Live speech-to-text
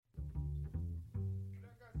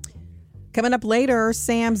Coming up later,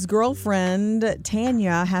 Sam's girlfriend,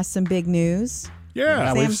 Tanya, has some big news.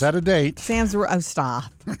 Yeah, we've set a date.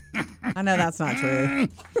 Stop. I know that's not true.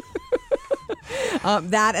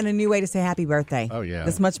 That and a new way to say happy birthday. Oh, yeah.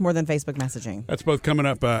 It's much more than Facebook messaging. That's both coming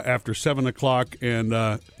up after 7 o'clock and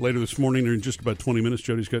later this morning or in just about 20 minutes.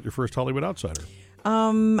 Jody's got your first Hollywood Outsider.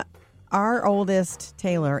 Our oldest,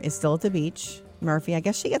 Taylor, is still at the beach. Murphy, I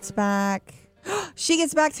guess she gets back. She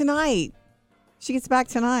gets back tonight.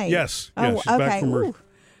 Yes. Oh, Yeah, she's back from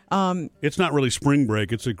her. It's not really spring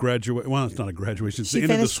break. It's a graduate. Well, it's not a graduation. It's the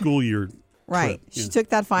end of the school year. Right. Trip. She took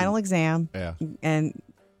that final exam and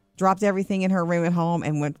dropped everything in her room at home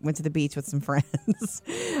and went to the beach with some friends.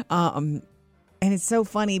 And it's so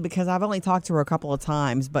funny because I've only talked to her a couple of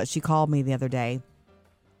times, but she called me the other day,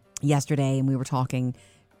 yesterday, and we were talking.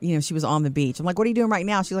 You know, she was on the beach. I'm like, what are you doing right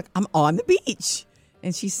now? She's like, I'm on the beach.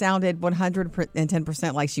 And she sounded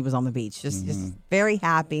 110% like she was on the beach, just very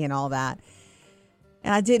happy and all that.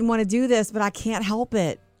 And I didn't want to do this, but I can't help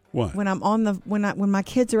it. What? When I'm on when my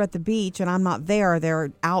kids are at the beach and I'm not there,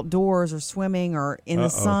 they're outdoors or swimming or in the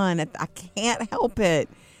sun. I can't help it.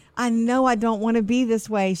 I know I don't want to be this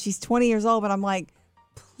way. She's 20 years old, but I'm like,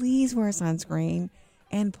 please wear sunscreen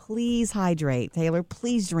and please hydrate, Taylor.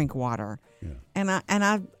 Please drink water. Yeah.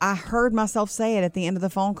 And I heard myself say it at the end of the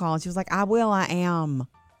phone call. And she was like, I will. I am.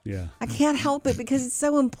 Yeah. I can't help it because it's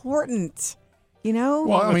so important. You know?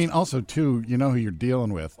 Well, I mean, also, too, you know who you're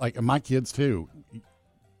dealing with. Like, my kids, too,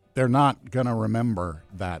 they're not going to remember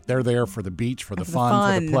that. They're there for the beach, for the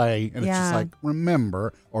fun, for the play. And it's just like,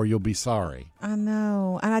 remember, or you'll be sorry. I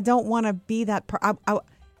know. And I don't want to be that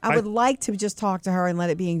I would like to just talk to her and let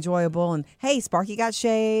it be enjoyable. And, hey, Sparky got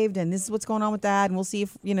shaved, and this is what's going on with that. And we'll see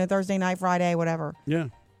if, Thursday night, Friday, whatever. Yeah.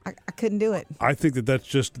 I couldn't do it. I think that's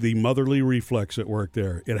just the motherly reflex at work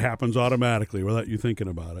there. It happens automatically without you thinking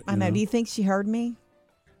about it. I know. Do you think she heard me?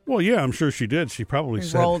 Well, yeah, I'm sure she did. She probably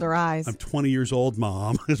said, rolled her eyes. I'm 20 years old,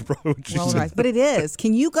 Mom. Is probably what she rolled said. Her eyes. But it is.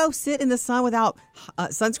 Can you go sit in the sun without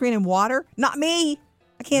sunscreen and water? Not me.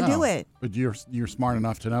 I can't do it. But you're smart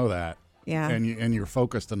enough to know that. Yeah. And you're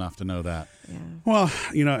focused enough to know that. Yeah. Well,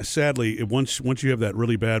 sadly, once you have that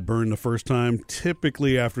really bad burn the first time,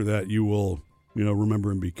 typically after that you will,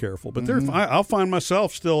 remember and be careful. But I'll find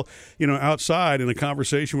myself still, outside in a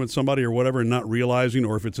conversation with somebody or whatever and not realizing,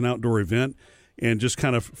 or if it's an outdoor event, and just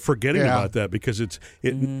kind of forgetting about that because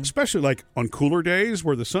especially like on cooler days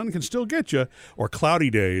where the sun can still get you, or cloudy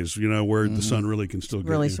days, where the sun really can still get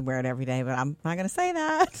you. Really should wear it every day, but I'm not going to say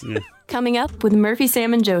that. Yeah. Coming up with Murphy,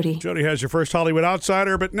 Sam, and Jody. Jody has your first Hollywood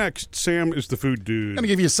Outsider, but next, Sam is the food dude. Going to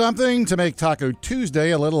give you something to make Taco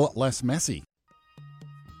Tuesday a little less messy.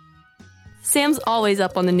 Sam's always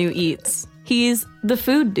up on the new eats. He's the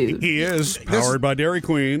food dude. He is, powered by Dairy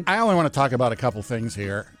Queen. I only want to talk about a couple things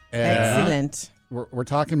here. Excellent. We're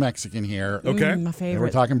talking Mexican here. Okay. My favorite. And we're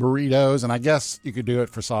talking burritos, and I guess you could do it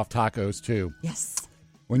for soft tacos, too. Yes.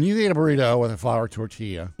 When you eat a burrito with a flour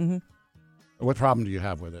tortilla, what problem do you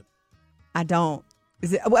have with it? I don't.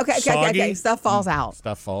 Is it okay. Stuff falls out.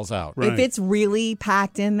 Stuff falls out. Right. If it's really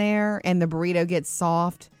packed in there and the burrito gets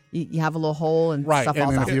soft, you have a little hole and stuff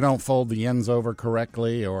falls out. If you don't fold the ends over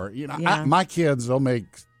correctly, or my kids, they'll make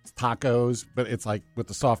tacos, but it's like with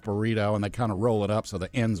the soft burrito, and they kind of roll it up so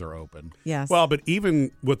the ends are open. Yes. Well, but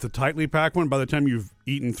even with the tightly packed one, by the time you've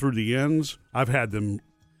eaten through the ends, I've had them.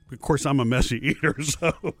 Of course, I'm a messy eater,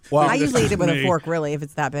 so I usually eat it with a fork. Really, if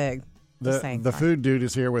it's that big. The food dude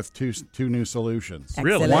is here with two new solutions.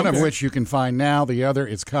 Really? One of which you can find now. The other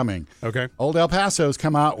is coming. Okay. Old El Paso's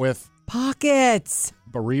come out with pockets.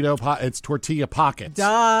 Burrito it's tortilla pockets.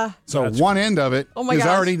 Duh. So one end of it is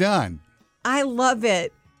already done. I love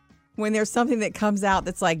it when there's something that comes out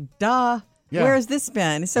that's like, duh. Yeah. Where has this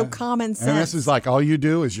been? It's so common sense. And this is like all you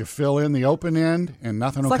do is you fill in the open end and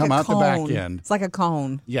nothing will come out the back end. It's like a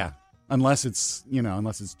cone. Yeah. Unless it's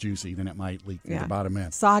juicy, then it might leak through the bottom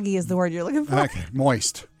end. Soggy is the word you're looking for. Okay,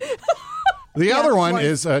 moist. The other one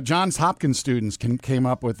is Johns Hopkins students came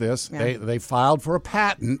up with this. Yeah. They filed for a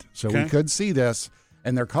patent, so we could see this,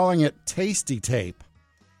 and they're calling it Tasty Tape.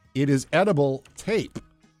 It is edible tape.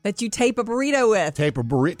 That you tape a burrito with.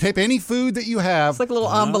 Tape any food that you have. It's like a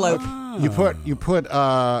little envelope. You put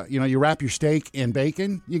you wrap your steak in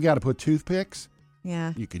bacon. You got to put toothpicks.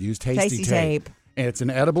 Yeah. You could use Tasty Tape. And it's an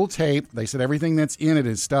edible tape. They said everything that's in it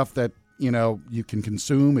is stuff that, you can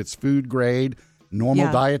consume. It's food grade,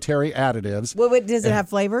 normal dietary additives. What does it have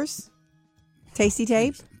flavors? Tasty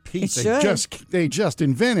Tape? It should. They just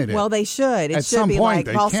invented it. Well, they should. It At should some be point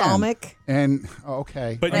like balsamic. And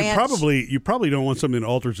okay. But you probably don't want something that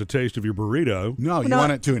alters the taste of your burrito. No, you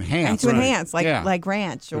want it to enhance. Like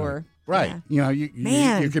ranch or Right. Yeah.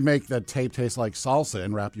 You could make that tape taste like salsa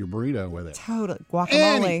and wrap your burrito with it. Totally.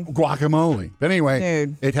 Guacamole. Guacamole. But anyway,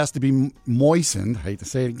 Dude. it has to be moistened. I hate to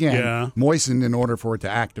say it again. Yeah. Moistened in order for it to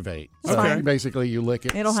activate. So fine. basically you lick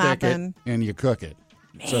it, It'll stick happen. it, and you cook it.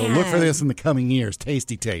 So look for this in the coming years,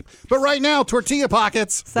 Tasty Tape. But right now, Tortilla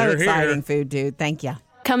Pockets. So They're exciting here. food, dude. Thank you.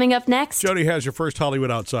 Coming up next, Jody has your first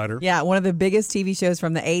Hollywood Outsider. Yeah, one of the biggest TV shows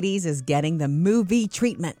from the 80s is getting the movie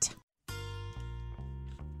treatment.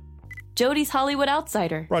 Jody's Hollywood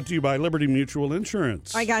Outsider. Brought to you by Liberty Mutual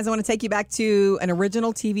Insurance. All right, guys, I want to take you back to an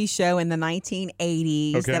original TV show in the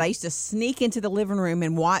 1980s Okay. that I used to sneak into the living room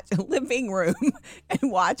and watch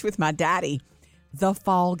with my daddy. The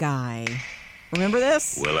Fall Guy. Remember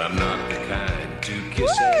this? Well, I'm not the kind to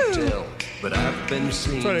kiss and tell, but I've been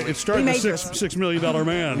seen. That's right, it started Lee the Majors. $6 million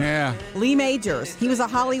man. Yeah. Lee Majors. He was a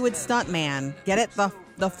Hollywood stuntman. Get it?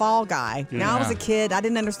 The Fall Guy. Now I was a kid. I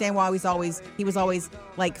didn't understand why he was always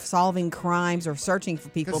like solving crimes or searching for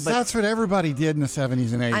people. Because But that's what everybody did in the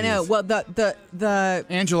 70s and 80s. I know. Well, the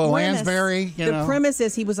Angela premise- Lansbury, The premise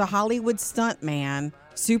is he was a Hollywood stuntman,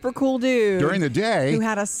 super cool dude During the day. who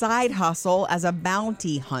had a side hustle as a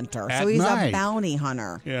bounty hunter. At So he's night. a bounty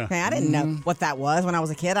hunter. Yeah. Okay, I didn't know what that was when I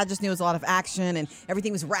was a kid. I just knew it was a lot of action and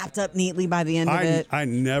everything was wrapped up neatly by the end of it. I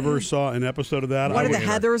never saw an episode of that. One I of the would-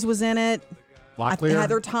 Heathers was in it. Locklear?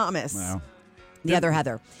 Heather Thomas. No. The other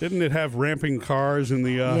Heather. Didn't it have ramping cars in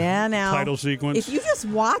the Now title sequence? If you just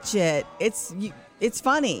watch it, it's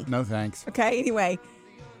funny. No thanks. Okay, anyway,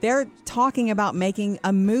 they're talking about making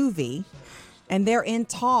a movie, and they're in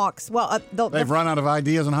talks. Well, They've run out of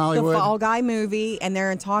ideas in the Hollywood. Fall Guy movie, and they're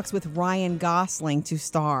in talks with Ryan Gosling to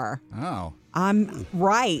star. Oh. I'm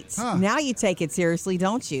right. Huh. Now you take it seriously,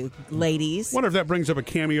 don't you, ladies? wonder if that brings up a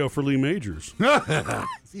cameo for Lee Majors.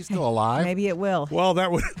 Is he still alive? Maybe it will. Well,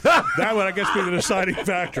 that would I guess be the deciding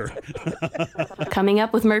factor. Coming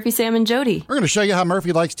up with Murphy, Sam, and Jody. We're going to show you how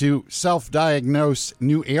Murphy likes to self-diagnose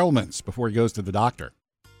new ailments before he goes to the doctor.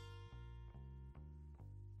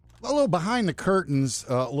 A little behind the curtains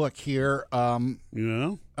look here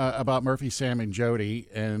about Murphy, Sam, and Jody,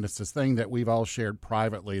 and it's this thing that we've all shared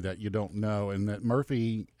privately that you don't know, and that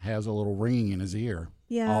Murphy has a little ringing in his ear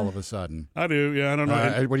all of a sudden. I do. Yeah, I don't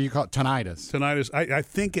know. What do you call it? Tinnitus. Tinnitus. I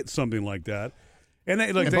think it's something like that. And they,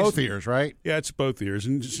 In both ears, right? Yeah, it's both ears.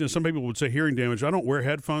 And just, some people would say hearing damage. I don't wear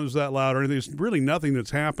headphones that loud or anything. There's really nothing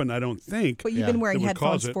that's happened, I don't think. But you've been wearing that would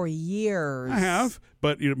cause headphones it. for years. I have.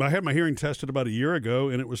 But I had my hearing tested about a year ago,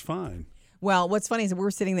 and it was fine. Well, what's funny is that we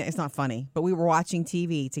were sitting there. It's not funny, but we were watching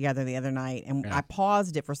TV together the other night, and I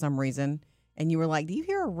paused it for some reason, and you were like, "Do you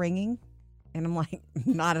hear a ringing?" And I'm like,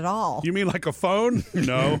 "Not at all." You mean like a phone?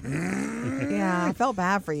 No. Yeah, I felt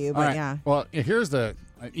bad for you, but All right. yeah. Well, here's the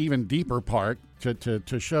even deeper part to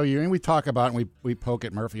show you, and we talk about it, and we poke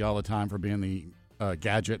at Murphy all the time for being the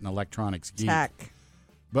gadget and electronics geek. Tech.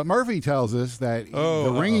 But Murphy tells us that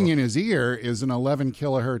the ringing in his ear is an 11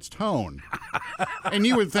 kilohertz tone. And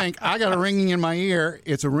you would think, I got a ringing in my ear.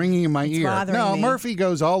 It's a ringing in my ear. bothering No, me. Murphy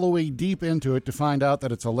goes all the way deep into it to find out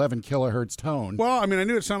that it's 11 kilohertz tone. Well, I mean, I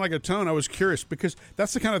knew it sounded like a tone. I was curious because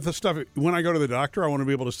that's the kind of the stuff, when I go to the doctor, I want to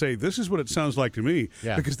be able to say, this is what it sounds like to me.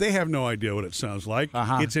 Yeah. Because they have no idea what it sounds like.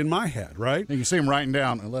 It's in my head, right? You can see him writing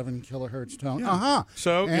down 11 kilohertz tone. Yeah.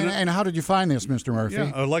 So, and how did you find this, Mr. Murphy?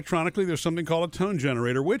 Yeah, electronically, there's something called a tone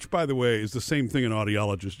generator, which, by the way, is the same thing an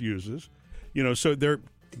audiologist uses. So they're...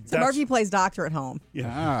 So Murphy plays doctor at home.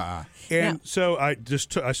 Yeah. And so I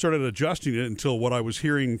started adjusting it until what I was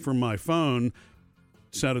hearing from my phone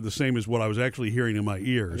sounded the same as what I was actually hearing in my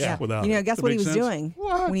ears. Yeah. Without You know, it. guess That what he make was sense? doing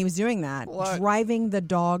What? when he was doing that? What? Driving the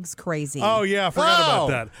dogs crazy. Oh, yeah, I forgot Oh.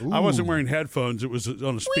 about that. I wasn't wearing headphones. It was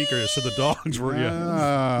on a speaker, so the dogs were,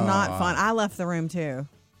 Not fun. I left the room too.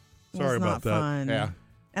 It Sorry was about not that. Fun. Yeah.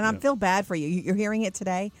 And I feel bad for you. You're hearing it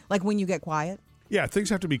today? Like when you get quiet? Yeah, things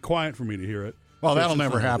have to be quiet for me to hear it. Well, So that'll it's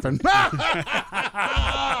never fine. happen.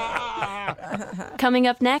 Coming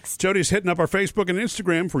up next, Jody's hitting up our Facebook and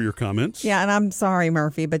Instagram for your comments. Yeah, and I'm sorry,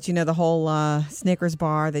 Murphy, but you know the whole Snickers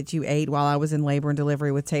bar that you ate while I was in labor and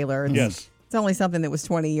delivery with Taylor? Yes. It's only something that was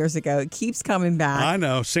 20 years ago. It keeps coming back. I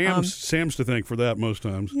know. Sam's to thank for that most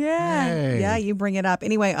times. Yeah. Hey. Yeah, you bring it up.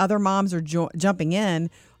 Anyway, other moms are jumping in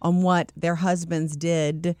on what their husbands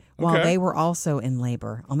did while Okay. they were also in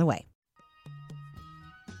labor. On the way.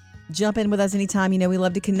 Jump in with us anytime. You know we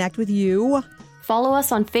love to connect with you. follow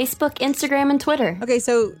us on Facebook, Instagram, and Twitter. Okay,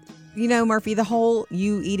 so, you know, Murphy, the whole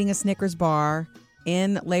you eating a Snickers bar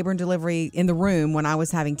in labor and delivery in the room when I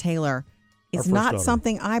was having Taylor, it's first not daughter.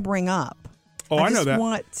 something I bring up. Oh, I know just that.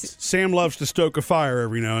 want- Sam loves to stoke a fire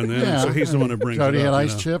every now and then, so he's the one who brings Jody it had up.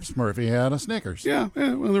 ice chips. Murphy had a Snickers. Yeah,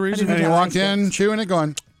 one of the reasons. And he Yeah, walked ice in chips. chewing it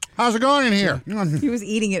going, How's it going in here? He was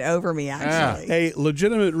eating it over me, actually. A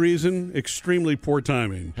legitimate reason, extremely poor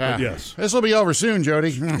timing. Yeah. But yes. This will be over soon,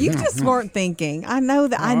 Jody. You just weren't thinking. I know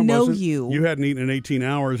that. I know wasn't. you. You hadn't eaten in 18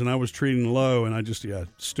 hours, and I was treating low, and I just,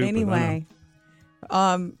 stupid. Anyway.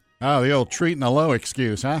 Oh, the old treating the low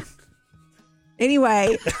excuse, huh?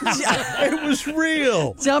 Anyway. It was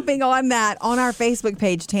real. Jumping on that, on our Facebook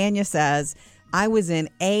page, Tanya says, I was in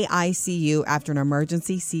AICU after an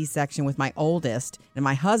emergency C-section with my oldest, and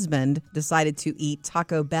my husband decided to eat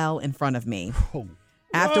Taco Bell in front of me.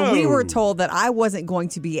 After we were told that I wasn't going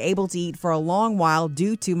to be able to eat for a long while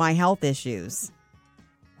due to my health issues.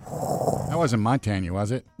 That wasn't my Tanya,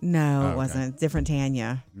 was it? No, Okay. it wasn't. Different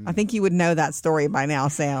Tanya. I think you would know that story by now,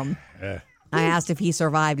 Sam. I asked if he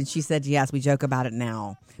survived, and she said yes. We joke about it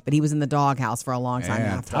now. But he was in the doghouse for a long time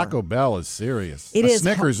Yeah, after. Taco Bell is serious. It is.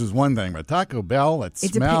 Snickers is one thing, but Taco Bell, it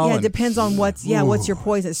It smell. it depends on what's your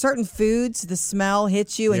poison. Certain foods, the smell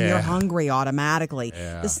hits you and Yeah. you're hungry automatically.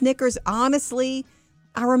 Yeah. The Snickers, honestly,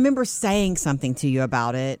 I remember saying something to you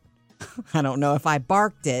about it. I don't know if I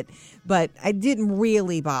barked it, but I didn't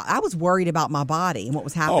really. I was worried about my body and what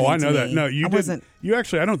was happening. Oh, I know to that. me. No, you I didn't. wasn't. You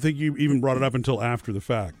actually, I don't think you even brought it up until after the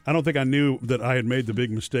fact. I don't think I knew that I had made the big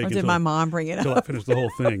mistake Or did until my mom bring it until I up? finished the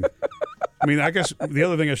whole thing. I mean, I guess the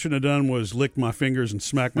other thing I shouldn't have done was lick my fingers and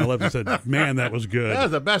smack my lips and said, "Man, that was good." That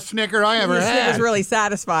was the best Snicker I ever It had. was really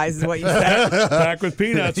satisfies, is what you said. Packed with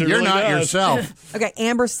peanuts. It You're really not does. yourself. Okay,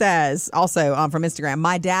 Amber says, also from Instagram,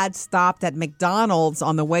 my dad stopped at McDonald's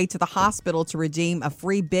on the way to the hospital to redeem a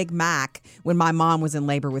free Big Mac when my mom was in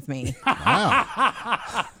labor with me.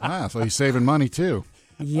 Wow, so he's saving money too.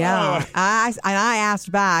 Yeah. I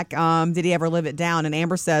asked back, did he ever live it down? And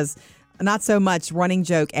Amber says, not so much. Running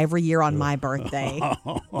joke every year on my birthday.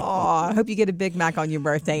 I hope you get a Big Mac on your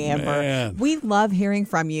birthday, Amber. Man. We love hearing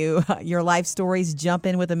from you. Your life stories, jump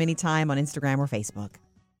in with them anytime on Instagram or Facebook.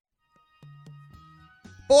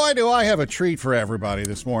 Boy, do I have a treat for everybody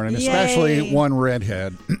this morning, especially Yay. one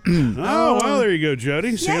redhead. Oh, well, there you go,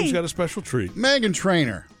 Jody. Sam's Yay. got a special treat. Megan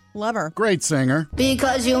Trainor, Love her. great singer.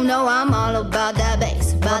 Because you know I'm all about that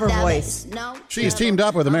bass, about Love her that voice. bass. No. She's teamed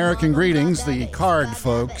up with American Greetings, the card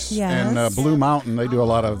folks, Yes. and Blue Mountain. They do a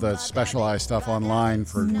lot of the specialized stuff online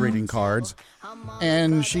for greeting cards.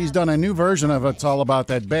 And she's done a new version of It's All About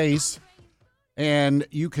That Bass. And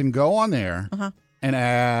you can go on there, and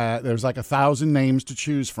there's like 1,000 names to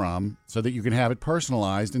choose from so that you can have it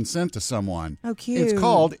personalized and sent to someone. Oh, cute. It's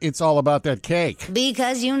called It's All About That Cake.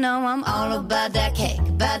 Because you know I'm all about that cake,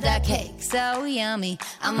 so yummy.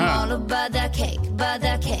 I'm all about that cake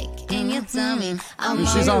in your tummy. I'm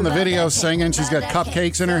She's all on the about video that singing. She's got about that cupcakes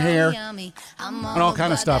cake, in her so hair yummy. I'm and all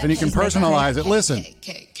kind of about stuff. And you that can cake. personalize it. Listen.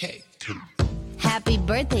 Happy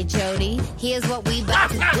birthday, Jody. Here's what we about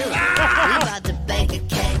to do. We about to bake a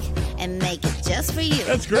cake and make it just for you.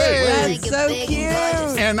 That's great. Hey. Make it so big cute.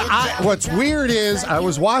 gorgeous. And what's weird is I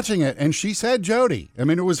was watching it, and she said Jody. I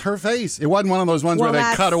mean, it was her face. It wasn't one of those ones Well, where they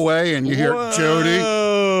that's- cut away and you hear Jody.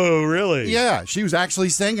 Oh, really? Yeah, she was actually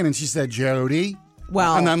singing, and she said Jody.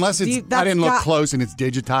 Well, and unless it's, I that's didn't look got- close, and it's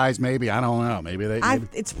digitized. Maybe I don't know. Maybe they. Maybe.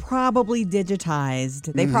 It's probably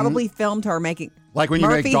digitized. They probably filmed her making. Like when you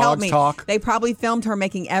Murphy, make help dogs me. talk? They probably filmed her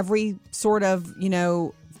making every sort of,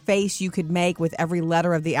 face you could make with every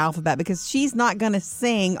letter of the alphabet because she's not going to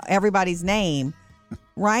sing everybody's name,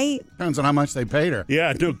 right? Depends on how much they paid her.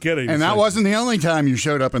 Yeah, no kidding. And that It's like- wasn't the only time you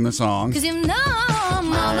showed up in the song. Cause you know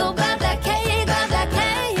I'm all about that cake, Jody.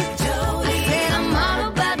 I said I'm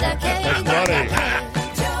all about that cake, Buddy.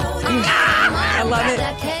 I love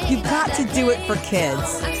it. You've got to do it for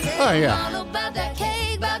kids. Oh, yeah. All about that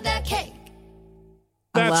cake, about that cake.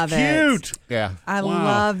 I That's love it. cute. Yeah. I Wow.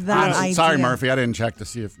 love that idea. Sorry, Murphy. I didn't check to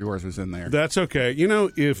see if yours was in there. That's okay. You know,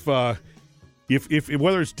 if whether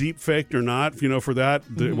it's deep faked or not, for that,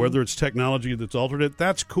 whether it's technology that's altered it,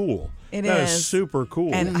 that's cool. It That is. is super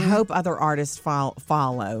cool. And I hope other artists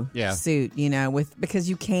follow Yeah. suit, because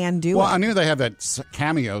you can do Well, it. I knew they have that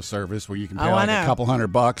Cameo service where you can pay Oh, I like know. a couple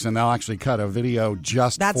 $100 and they'll actually cut a video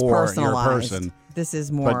just That's for your personalized. person. This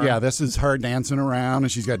is more. But yeah, this is her dancing around,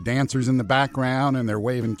 and she's got dancers in the background, and they're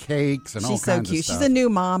waving cakes and all She's so kinds cute. of stuff. She's a new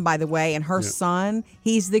mom, by the way, and her son,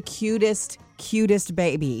 he's the cutest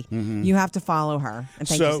baby. You have to follow her. And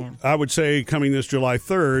thank you, so Sam. I would say coming this July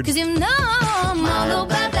 3rd. Cause you know I'm all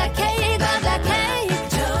about that cake,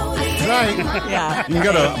 Jody. Right. Yeah. You can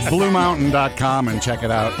go to BlueMountain.com and check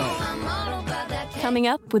it out. I'm all about that cake. Coming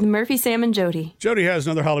up with Murphy, Sam, and Jody. Jody has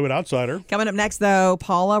another Hollywood outsider. Coming up next, though,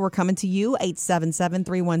 Paula, we're coming to you,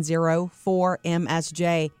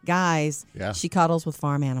 877-310-4MSJ. Guys, Yeah. she cuddles with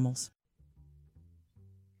farm animals.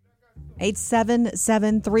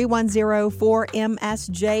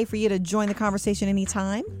 877-310-4MSJ for you to join the conversation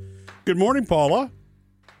anytime. Good morning, Paula.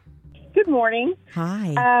 Good morning.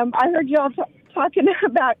 Hi. I heard y'all talking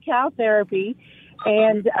about cow therapy,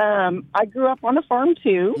 and I grew up on a farm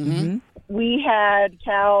too. Mm-hmm. We had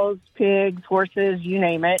cows, pigs, horses, you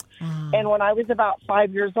name it. And when I was about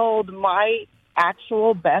 5 years old, my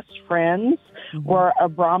actual best friends were a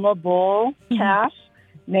Brahma bull calf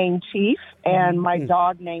named Chief and my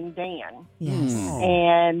dog named Dan. Yes.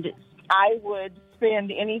 And I would spend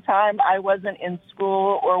any time I wasn't in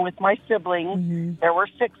school or with my siblings. There were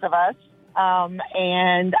 6 of us.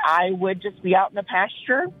 And I would just be out in the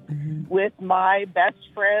pasture with my best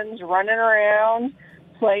friends running around,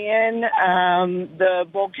 playing. The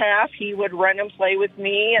bull calf, he would run and play with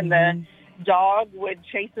me, and the dog would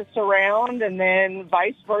chase us around, and then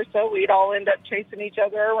vice versa. We'd all end up chasing each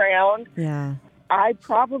other around. Yeah. I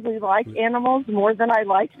probably like animals more than I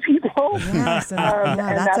like people. Yes, and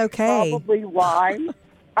that's okay. Probably why.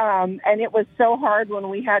 And it was so hard when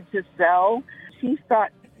we had to sell. She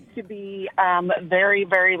thought to be very,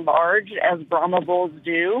 very large, as Brahma bulls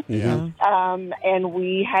do. Yeah. And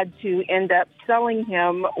we had to end up selling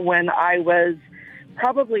him when I was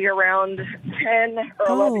probably around 10 or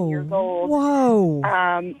 11 years old. Whoa.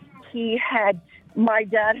 My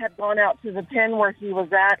dad had gone out to the pen where he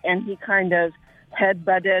was at, and he kind of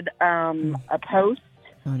head-butted a post.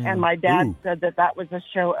 Oh, no. And my dad said that was a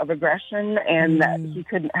show of aggression and that he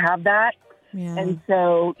couldn't have that. Yeah. And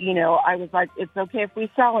so, I was like, it's okay if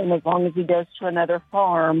we sell him as long as he goes to another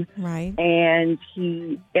farm. Right. And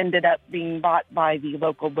he ended up being bought by the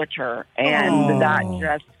local butcher. And that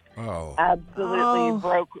just absolutely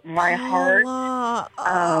broke my heart.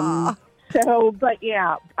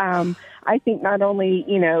 I think not only,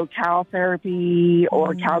 cow therapy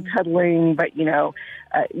or cow cuddling, but,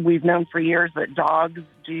 we've known for years that dogs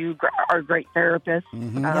are great therapists.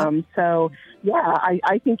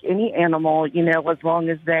 I think any animal, as long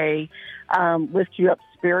as they lift you up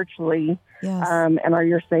spiritually and are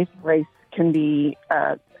your safe place, can be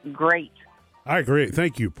great. I agree.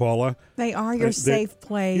 Thank you, Paula. They are your safe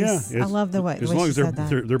place. Yeah, I love the way as long as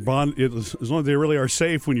they're bond. As long as they really are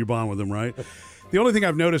safe when you bond with them, right? The only thing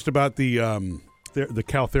I've noticed about the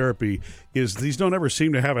cow therapy is these don't ever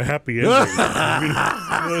seem to have a happy ending.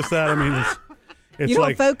 I notice that. I mean, it's you don't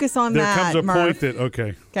like focus on there that. There comes a Murph. point that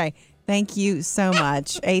Okay. Thank you so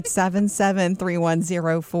much.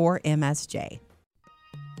 877-310-4MSJ.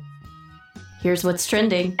 Here's what's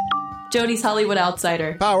trending. Jody's Hollywood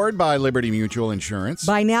Outsider. Powered by Liberty Mutual Insurance.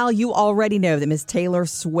 By now, you already know that Ms. Taylor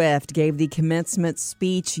Swift gave the commencement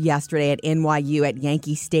speech yesterday at NYU at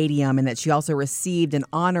Yankee Stadium, and that she also received an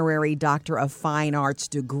honorary Doctor of Fine Arts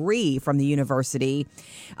degree from the university.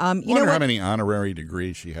 I wonder how many honorary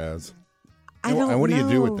degrees she has. I don't know. And what do you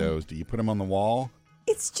do with those? Do you put them on the wall?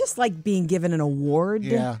 It's just like being given an award.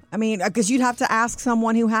 Yeah. I mean, because you'd have to ask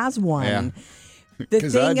someone who has one. Yeah.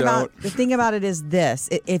 The thing about it is this.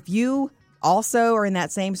 If you also are in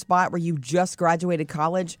that same spot where you just graduated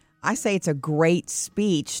college, I say it's a great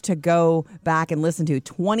speech to go back and listen to.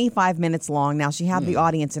 25 minutes long. Now, she had the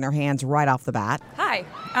audience in her hands right off the bat. Hi,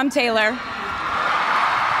 I'm Taylor.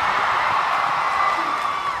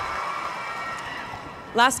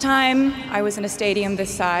 Last time I was in a stadium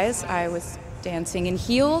this size, I was dancing in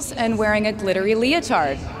heels and wearing a glittery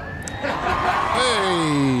leotard.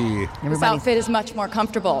 Hey! This outfit is much more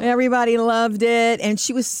comfortable. Everybody loved it. And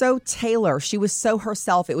she was so Taylor. She was so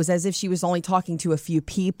herself. It was as if she was only talking to a few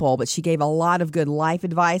people, but she gave a lot of good life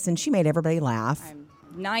advice, and she made everybody laugh. I'm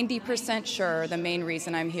 90% sure the main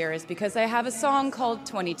reason I'm here is because I have a song called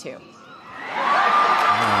 22.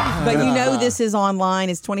 But this is online.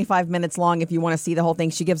 It's 25 minutes long if you want to see the whole thing.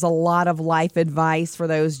 She gives a lot of life advice for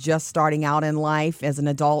those just starting out in life as an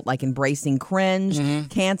adult, like embracing cringe,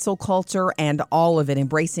 cancel culture, and all of it,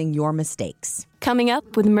 embracing your mistakes. Coming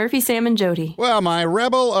up with Murphy, Sam, and Jody. Well, my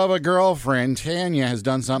rebel of a girlfriend, Tanya, has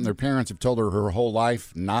done something their parents have told her whole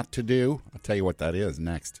life not to do. I'll tell you what that is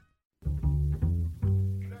next.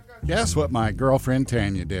 Guess what my girlfriend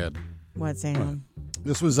Tanya did? What, Sam?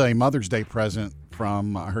 This was a Mother's Day present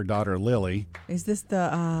from her daughter, Lily. Is this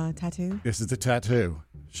the tattoo? This is the tattoo.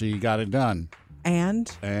 She got it done. And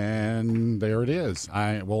there it is.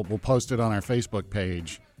 We'll post it on our Facebook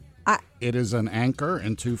page. It is an anchor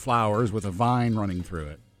and 2 flowers with a vine running through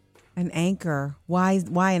it. An anchor? Why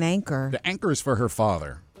an anchor? The anchor is for her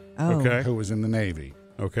father, who was in the Navy.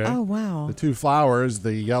 Okay. Oh, wow. The 2 flowers,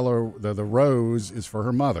 the yellow, the rose is for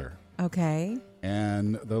her mother. Okay.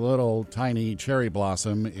 And the little tiny cherry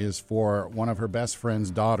blossom is for one of her best friend's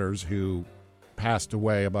daughters who passed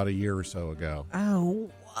away about a year or so ago. Oh,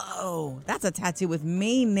 Whoa, that's a tattoo with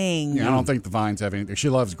meaning. Yeah, I don't think the vines have anything. She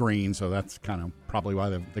loves green, so that's kind of probably why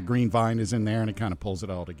the green vine is in there, and it kind of pulls it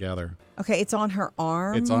all together. Okay, it's on her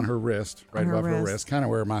arm. It's on her wrist, right her above her wrist. wrist, kind of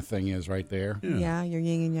where my thing is right there. Yeah, your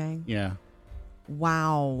yin and yang. Yeah.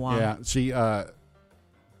 Wow. Yeah, she,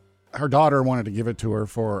 her daughter wanted to give it to her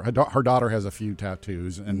for, her daughter has a few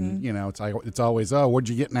tattoos, and, you know, it's always, oh, what'd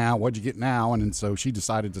you get now? What'd you get now? And so she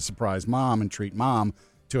decided to surprise Mom and treat Mom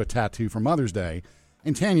to a tattoo for Mother's Day.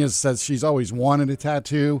 And Tanya says she's always wanted a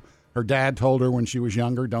tattoo. Her dad told her when she was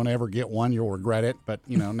younger, don't ever get one, you'll regret it. But,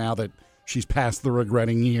 you know, now that she's past the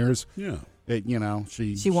regretting years, you know,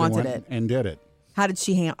 she wanted went it and did it. How did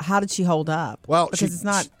she hold up? Well, because it's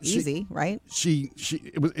not easy, right?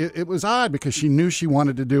 It was odd because she knew she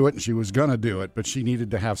wanted to do it and she was going to do it, but she needed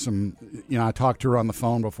to have some, you know, I talked to her on the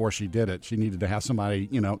phone before she did it. She needed to have somebody,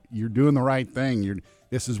 you know, you're doing the right thing.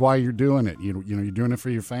 This is why you're doing it. You know, you're doing it for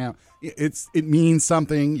your family. It means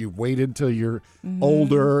something. You've waited till you're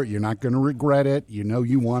older. You're not going to regret it. You know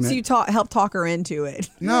you want it. So you help talk her into it.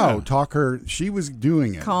 No, talk her. She was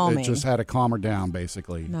doing it. Calming. It just had to calm her down,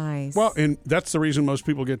 basically. Nice. Well, and that's the reason most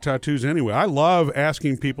people get tattoos anyway. I love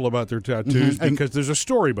asking people about their tattoos because there's a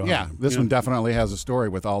story behind them. This one definitely has a story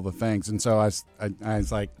with all the things. And so I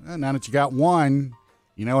was like, now that you got one,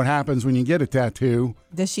 you know what happens when you get a tattoo.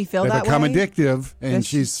 Does she feel they that become way? addictive, and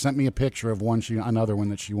she's sent me a picture of another one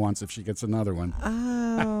that she wants if she gets another one.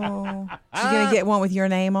 Oh. She's going to get one with your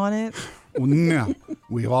name on it? No.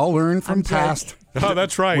 We've all learned from past. Oh,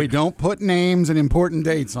 that's right. We don't put names and important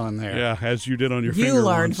dates on there. Yeah, as you did on your You finger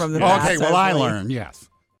learned once. from the past. Okay, well, I hopefully. learned, yes.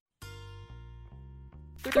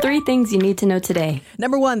 3 things you need to know today.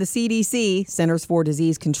 Number 1, the CDC, Centers for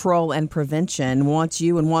Disease Control and Prevention, wants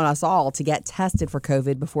you and want us all to get tested for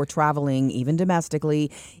COVID before traveling, even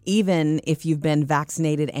domestically, even if you've been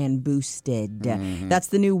vaccinated and boosted. That's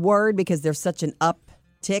the new word because there's such an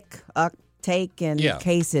uptake in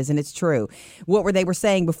cases, and it's true. What they were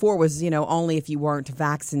saying before was, you know, only if you weren't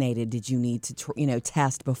vaccinated did you need to,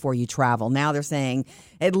 test before you travel. Now they're saying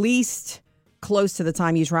at least close to the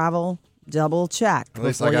time you travel, double check. At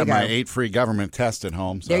least I got my 8 free government tests at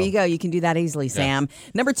home. So. There you go. You can do that easily, Sam.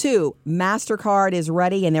 Number 2, MasterCard is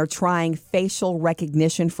ready, and they're trying facial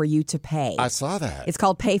recognition for you to pay. I saw that. It's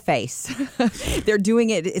called PayFace. They're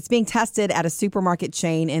doing it. It's being tested at a supermarket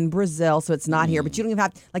chain in Brazil, so it's not here. But you don't even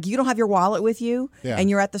have, you don't have your wallet with you, and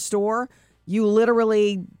you're at the store. You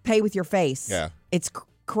literally pay with your face. Yeah. It's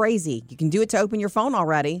crazy. You can do it to open your phone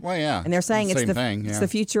already. Well, yeah. And they're saying it's the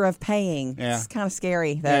future of paying. Yeah. It's kind of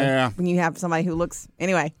scary, though, when you have somebody who looks...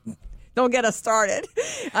 Anyway, don't get us started.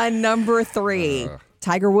 Number 3,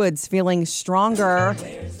 Tiger Woods feeling stronger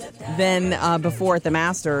than before at the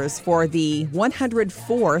Masters for the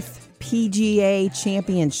 104th PGA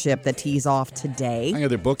Championship that tees off today. I think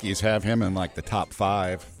other bookies have him in the top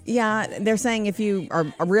 5. Yeah, they're saying if you are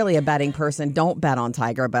really a betting person, don't bet on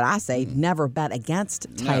Tiger. But I say never bet against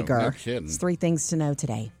Tiger. No kidding. It's 3 things to know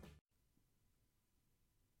today.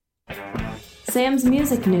 Sam's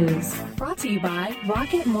Music News. Brought to you by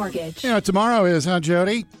Rocket Mortgage. Tomorrow is,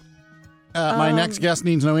 Jody? My next guest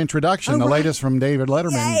needs no introduction. The latest from David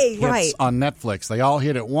Letterman hits on Netflix. They all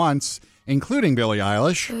hit at once, including Billie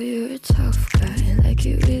Eilish. Oh, you're a tough guy, like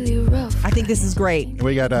you really rough. I think this is great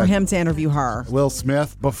We got for him to interview her. Will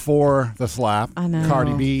Smith before the slap. I know.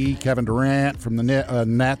 Cardi B, Kevin Durant from the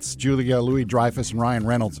Nets, Julia Louis-Dreyfus, and Ryan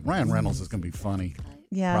Reynolds. Ryan Reynolds is going to be funny.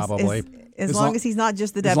 Yes, probably. As long as he's not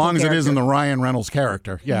just the devil. As long as character. it isn't the Ryan Reynolds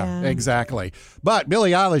character. Yeah, exactly. But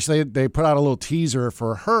Billie Eilish, they put out a little teaser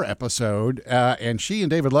for her episode, and she and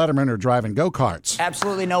David Letterman are driving go-karts.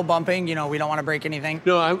 Absolutely no bumping. We don't want to break anything.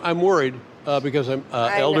 No, I'm worried because I'm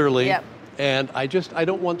elderly. Yep. And I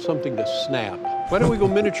don't want something to snap. Why don't we go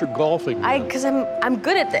miniature golfing? Because I'm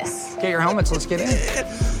good at this. Get your helmets, let's get in.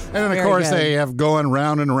 And then, of course, they have going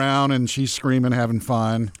round and round, and she's screaming, having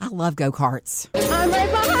fun. I love go-karts. I'm right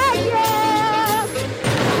behind you!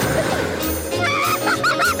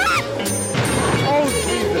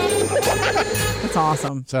 That's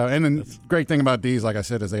awesome. So, and then the great thing about these, like I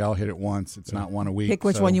said, is they all hit at once. It's not one a week. Pick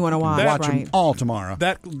which one you want to watch. Watch them all tomorrow.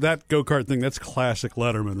 That go-kart thing, that's classic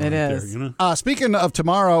Letterman right is. there. Speaking of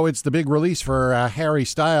tomorrow, it's the big release for Harry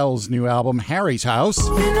Styles' new album, Harry's House.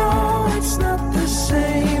 It's not the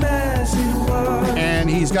same as it was. And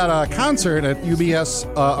he's got a concert at UBS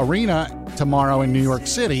Arena tomorrow in New York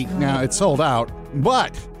City. Now, it's sold out,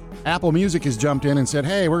 but Apple Music has jumped in and said,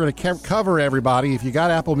 hey, we're going to cover everybody. If you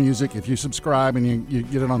got Apple Music, if you subscribe and you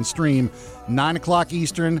get it on stream, 9 o'clock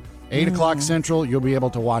Eastern, 8 o'clock Central, you'll be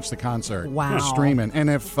able to watch the concert. Wow. Streaming.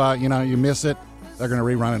 And if you miss it, they're going to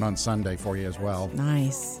rerun it on Sunday for you as well.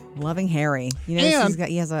 Nice. Loving Harry. He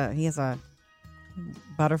has a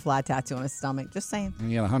butterfly tattoo on his stomach. Just saying. And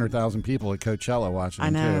he had 100,000 people at Coachella watching I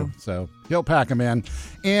him, know. too. So he'll pack him in.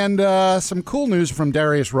 And some cool news from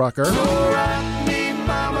Darius Rucker.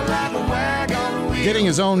 Getting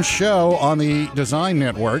his own show on the Design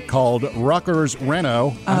Network called Rucker's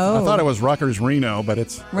Reno. I thought it was Rucker's Reno, but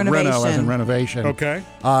it's Reno as in renovation. Okay.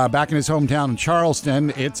 Back in his hometown in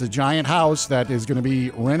Charleston, it's a giant house that is going to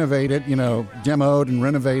be renovated, demoed and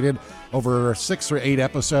renovated over 6 or 8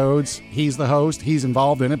 episodes. He's the host. He's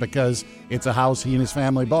involved in it because it's a house he and his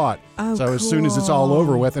family bought. Oh, so as soon as it's all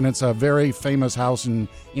over with, and it's a very famous house in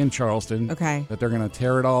Charleston, okay, that they're going to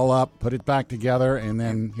tear it all up, put it back together, and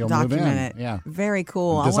then he'll document move in. it. Yeah. Very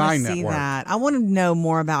cool. Design I want to see Network. that. I want to know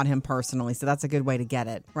more about him personally, so that's a good way to get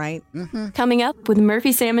it, right? Mm-hmm. Coming up with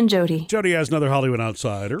Murphy, Sam, and Jody. Jody has another Hollywood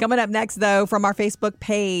Outsider. Coming up next, though, from our Facebook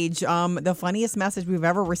page, the funniest message we've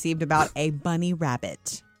ever received about a bunny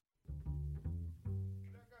rabbit.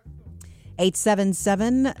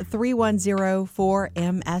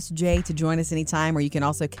 877-310-4MSJ to join us anytime, or you can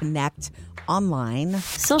also connect online.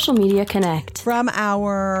 Social media connect. From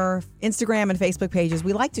our Instagram and Facebook pages,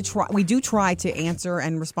 we do try to answer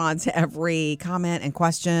and respond to every comment and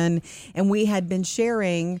question. And we had been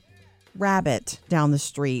sharing Rabbit down the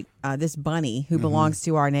street, this bunny who belongs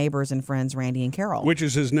to our neighbors and friends, Randy and Carol. Which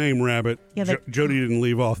is his name, Rabbit. Yeah, Jody didn't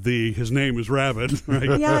leave off his name is Rabbit,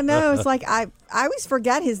 right? Yeah, I know. It's like I always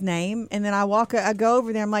forget his name, and then I go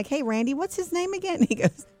over there. I'm like, hey, Randy, what's his name again? And he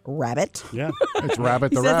goes, Rabbit. Yeah, it's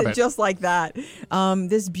Rabbit he the says Rabbit. it just like that.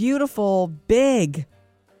 This beautiful, big,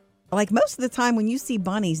 like most of the time when you see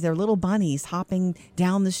bunnies, they're little bunnies hopping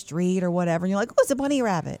down the street or whatever, and you're like, oh, it's a bunny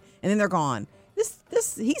rabbit. And then they're gone.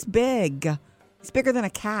 He's big. He's bigger than a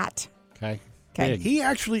cat. Okay. He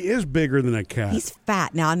actually is bigger than a cat. He's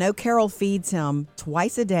fat. Now, I know Carol feeds him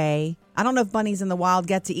twice a day. I don't know if bunnies in the wild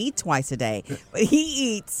get to eat twice a day, but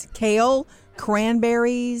he eats kale,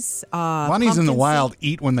 cranberries, bunnies in the wild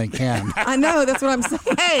eat when they can. I know. That's what I'm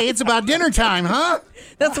saying. Hey, it's about dinner time, huh?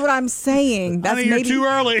 That's what I'm saying. That's Honey, you're too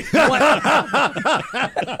early.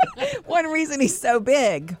 One reason he's so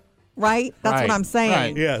big. Right? That's what I'm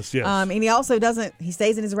saying. Right. Yes. And he also he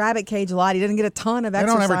stays in his rabbit cage a lot. He doesn't get a ton of They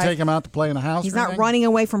exercise. don't ever take him out to play in the house. He's or not anything? running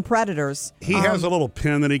away from predators. He has a little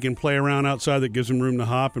pen that he can play around outside that gives him room to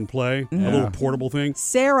hop and play. A little portable thing.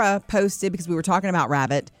 Sarah posted, because we were talking about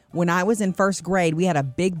Rabbit, when I was in first grade, we had a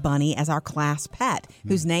big bunny as our class pet,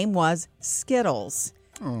 whose name was Skittles.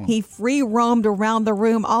 Oh. He free roamed around the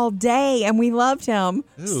room all day, and we loved him.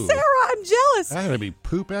 Ooh. Sarah, I'm jealous. That had to be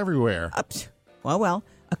poop everywhere. Well.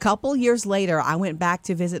 A couple years later, I went back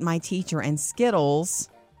to visit my teacher, and Skittles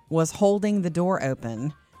was holding the door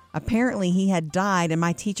open. Apparently, he had died, and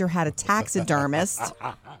my teacher had a taxidermist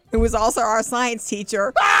who was also our science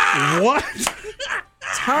teacher. What?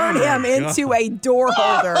 Turn him into a door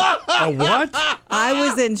holder. A what? I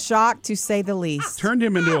was in shock, to say the least. Turned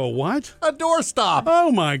him into a what? A doorstop. Oh,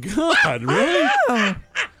 my God. Really?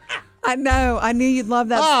 I know. I knew you'd love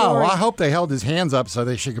that story. I hope they held his hands up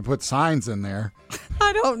so she could put signs in there.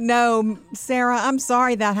 I don't know, Sarah. I'm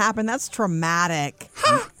sorry that happened. That's traumatic.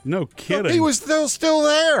 No kidding. He was still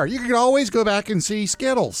there. You could always go back and see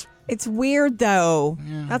Skittles. It's weird, though.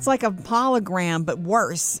 Yeah. That's like a hologram, but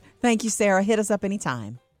worse. Thank you, Sarah. Hit us up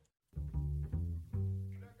anytime.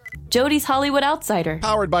 Jody's Hollywood Outsider.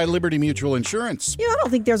 Powered by Liberty Mutual Insurance. I don't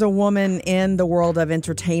think there's a woman in the world of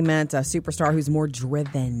entertainment, a superstar who's more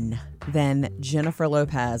driven than Jennifer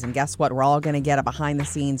Lopez. And guess what? We're all going to get a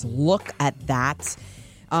behind-the-scenes look at that.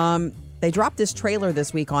 They dropped this trailer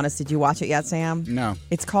this week on us. Did you watch it yet, Sam? No.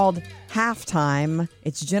 It's called Halftime.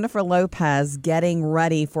 It's Jennifer Lopez getting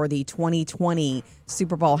ready for the 2020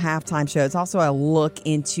 Super Bowl halftime show. It's also a look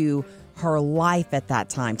into her life at that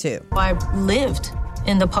time, too. I lived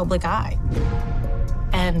in the public eye.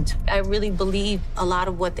 And I really believe a lot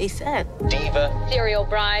of what they said. Diva. Serial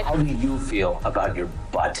bride. How do you feel about your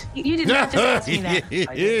butt? You did not just ask me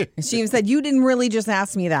that. She even said, you didn't really just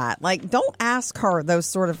ask me that. Like, don't ask her those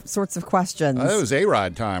sorts of questions. That was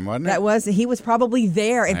A-Rod time, wasn't it? He was probably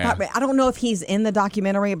there. And Yeah. I don't know if he's in the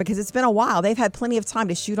documentary because it's been a while. They've had plenty of time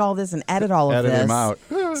to shoot all this and edit all of this. Edit him out.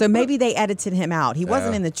 So maybe they edited him out. He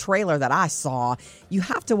wasn't Yeah. in the trailer that I saw. You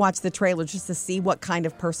have to watch the trailer just to see what kind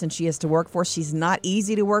of person she is to work for. She's not easy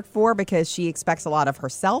to work for because she expects a lot of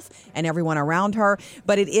herself and everyone around her.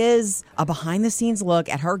 But it is a behind-the-scenes look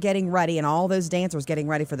at her getting ready and all those dancers getting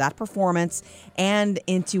ready for that performance and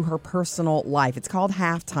into her personal life. It's called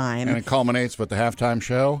Halftime. And it culminates with the halftime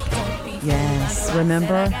show. Yes,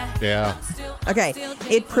 remember? Yeah. Okay,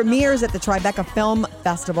 it premieres at the Tribeca Film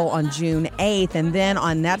Festival on June 8th, and then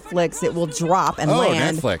on Netflix it will drop and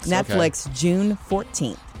land Netflix okay. June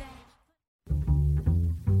 14th.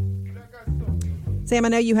 Sam, I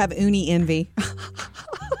know you have uni envy.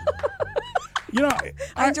 You know,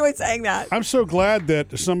 I enjoyed saying that. I'm so glad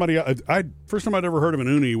that somebody. First time I'd ever heard of an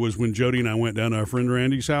uni was when Jody and I went down to our friend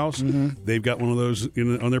Randy's house. Mm-hmm. They've got one of those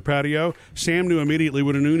on their patio. Sam knew immediately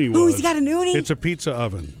what an uni was. Oh, he's got an uni. It's a pizza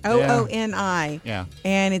oven. OONI. Yeah,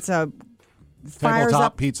 and it's a fires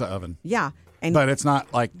tabletop up pizza oven. Yeah, but it's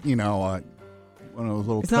not like one of those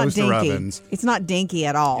little toaster ovens. It's not dinky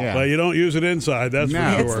at all. Yeah. Well, you don't use it inside. That's for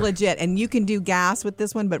sure. It's legit, and you can do gas with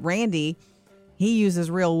this one. But Randy, he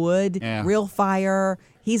uses real wood, real fire.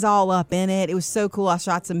 He's all up in it. It was so cool. I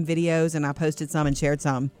shot some videos and I posted some and shared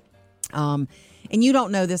some. And you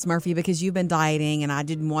don't know this, Murphy, because you've been dieting, and I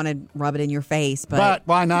didn't want to rub it in your face. But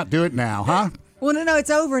why not do it now, huh? Well, no, it's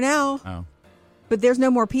over now. Oh. But there's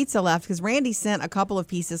no more pizza left because Randy sent a couple of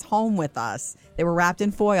pieces home with us. They were wrapped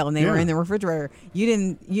in foil and they were in the refrigerator.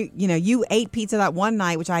 You ate pizza that one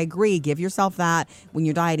night, which I agree. Give yourself that when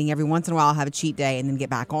you're dieting. Every once in a while, have a cheat day and then get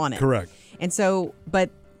back on it. Correct. And so, but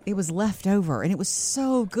it was left over and it was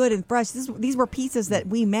so good and fresh. These were pizzas that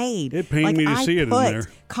we made. It pained me to see it in there. I put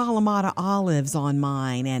Kalamata olives on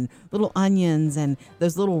mine and little onions and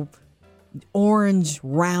those little orange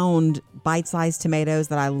round bite-sized tomatoes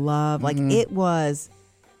that I love. Like it was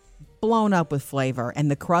blown up with flavor, and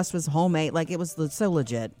the crust was homemade. Like it was so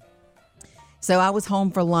legit. So I was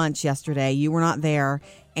home for lunch yesterday. You were not there,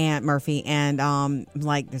 Aunt Murphy, and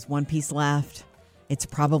like there's one piece left. It's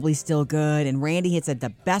probably still good. And Randy had said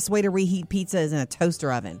the best way to reheat pizza is in a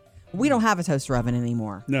toaster oven. We don't have a toaster oven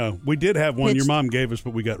anymore. No, we did have one your mom gave us,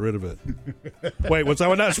 but we got rid of it. Wait, was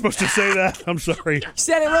I not supposed to say that? I'm sorry. You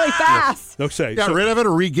said it really fast. Okay. Got rid of it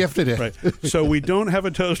or re-gifted it. Right. So we don't have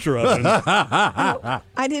a toaster oven.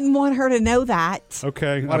 I didn't want her to know that.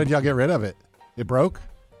 Okay. Why did y'all get rid of it? It broke?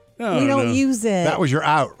 No, we don't use it. That was your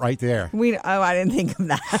out right there. I didn't think of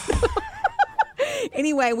that.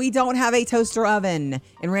 Anyway, we don't have a toaster oven.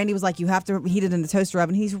 And Randy was like, you have to heat it in the toaster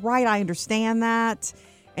oven. He's right. I understand that.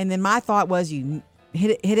 And then my thought was you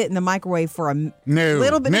hit it in the microwave for a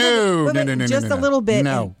little bit. Just a little bit.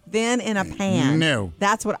 No. And then in a pan. No.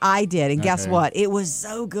 That's what I did. And guess what? It was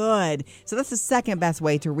so good. So that's the second best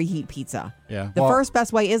way to reheat pizza. Yeah. The first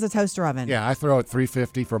best way is a toaster oven. Yeah, I throw it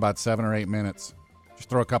 350 for about 7 or 8 minutes. Just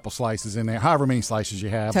throw a couple slices in there, however many slices you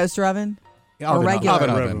have. Toaster oven? Or regular?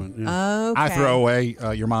 Oven. Yeah. Okay. I throw away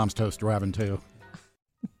your mom's toaster oven, too.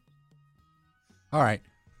 All right.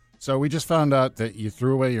 So we just found out that you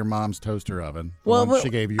threw away your mom's toaster oven. Well,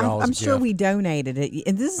 she gave you all as I'm a sure gift. we donated it.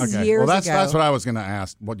 And this is Okay. years well, ago. that's what I was going to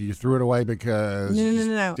ask. What, you threw it away because No. you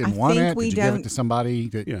didn't I want think it? we Did you give it to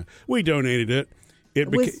somebody? Yeah, we donated it.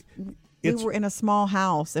 We were in a small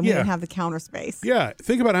house and we didn't have the counter space. Yeah,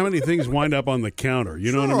 think about how many things wind up on the counter.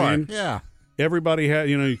 You know what I mean? Yeah. Everybody had,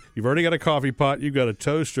 you've already got a coffee pot, you've got a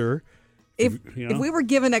toaster. If we were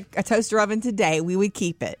given a toaster oven today, we would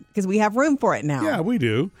keep it because we have room for it now. Yeah, we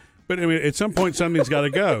do. But I mean, at some point, something's got to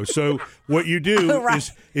go. So what you do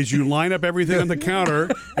is you line up everything on the counter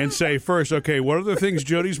and say first, okay, what are the things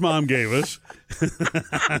Jody's mom gave us?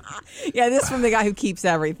 Yeah, this is from the guy who keeps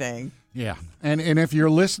everything. Yeah. And if you're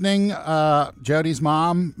listening, Jody's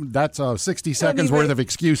mom, that's 60 seconds worth of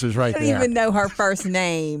excuses right there. I don't even know her first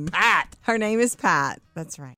name. Pat. Her name is Pat. That's right.